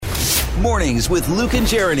Mornings with Luke and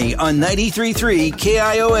Jeremy on 93.3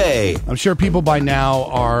 KIOA. I'm sure people by now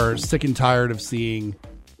are sick and tired of seeing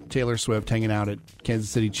Taylor Swift hanging out at Kansas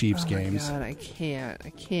City Chiefs games. Oh, my God, I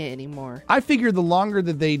can't anymore. I figure the longer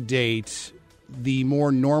that they date, the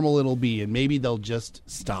more normal it'll be, and maybe they'll just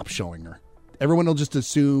stop showing her. Everyone will just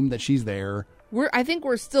assume that she's there. I think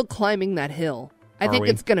we're still climbing that hill. I think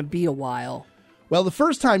it's going to be a while. Well, the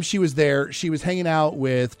first time she was there, she was hanging out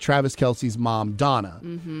with Travis Kelce's mom, Donna.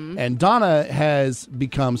 Mm-hmm. And Donna has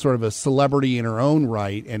become sort of a celebrity in her own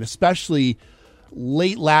right, and especially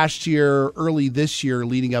late last year, early this year,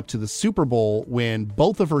 leading up to the Super Bowl, when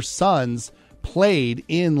both of her sons played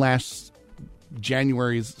in last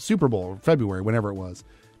January's Super Bowl, or February, whenever it was.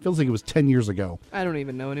 Feels like it was 10 years ago. I don't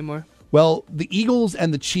even know anymore. Well, the Eagles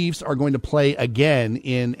and the Chiefs are going to play again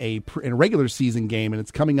in a regular season game, and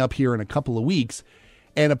it's coming up here in a couple of weeks.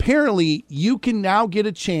 And apparently, you can now get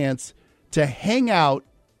a chance to hang out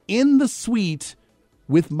in the suite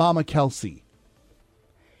with Mama Kelce.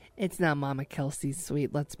 It's not Mama Kelce's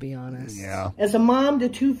suite, let's be honest. Yeah. As a mom to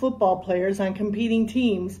two football players on competing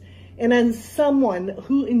teams, and as someone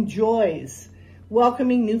who enjoys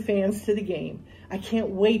welcoming new fans to the game, I can't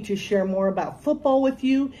wait to share more about football with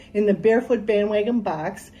you in the Barefoot Bandwagon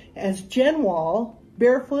box as Jen Wall,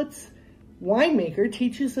 Barefoot's winemaker,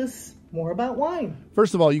 teaches us more about wine.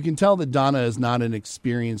 First of all, you can tell that Donna is not an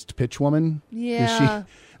experienced pitch woman. Yeah.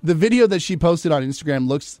 The video that she posted on Instagram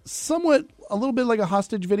looks somewhat a little bit like a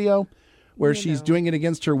hostage video where she's doing it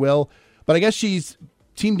against her will. But I guess she's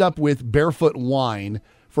teamed up with Barefoot Wine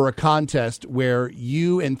for a contest where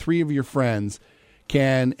you and three of your friends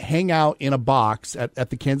can hang out in a box at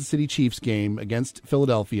the Kansas City Chiefs game against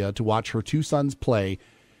Philadelphia to watch her two sons play.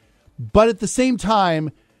 But at the same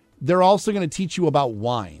time, they're also going to teach you about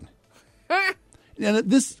wine. And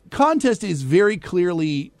this contest is very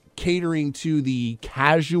clearly catering to the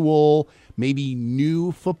casual, maybe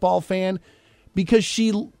new football fan, because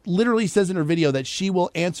she literally says in her video that she will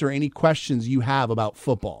answer any questions you have about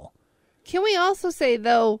football. Can we also say,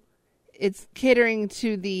 though, it's catering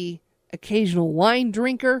to the occasional wine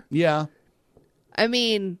drinker? Yeah. I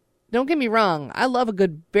mean, don't get me wrong. I love a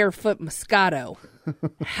good Barefoot Moscato.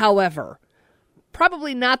 However,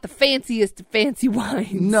 probably not the fanciest of fancy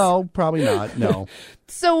wines. No, probably not. No.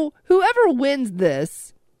 So whoever wins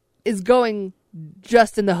this is going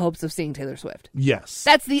just in the hopes of seeing Taylor Swift. Yes.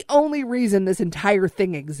 That's the only reason this entire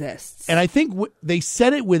thing exists. And I think they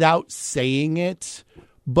said it without saying it,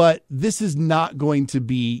 but this is not going to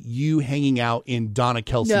be you hanging out in Donna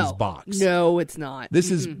Kelce's box. No, it's not.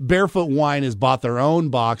 This is Barefoot Wine has bought their own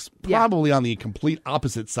box, probably on the complete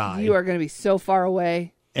opposite side. You are going to be so far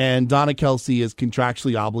away. And Donna Kelce is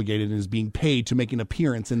contractually obligated and is being paid to make an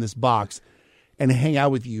appearance in this box and hang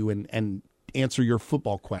out with you and answer your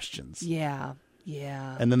football questions. Yeah,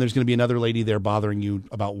 yeah. And then there's going to be another lady there bothering you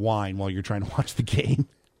about wine while you're trying to watch the game.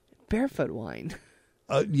 Barefoot Wine.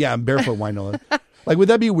 Yeah, Barefoot Wine. Like, would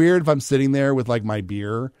that be weird if I'm sitting there with, like, my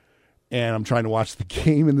beer and I'm trying to watch the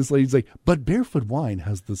game and this lady's like, but Barefoot Wine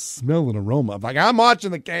has the smell and aroma. I'm like, I'm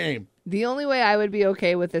watching the game. The only way I would be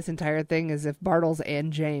okay with this entire thing is if Bartles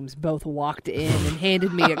and James both walked in and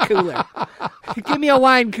handed me a cooler. Give me a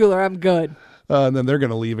wine cooler. I'm good. And then they're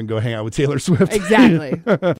going to leave and go hang out with Taylor Swift. Exactly.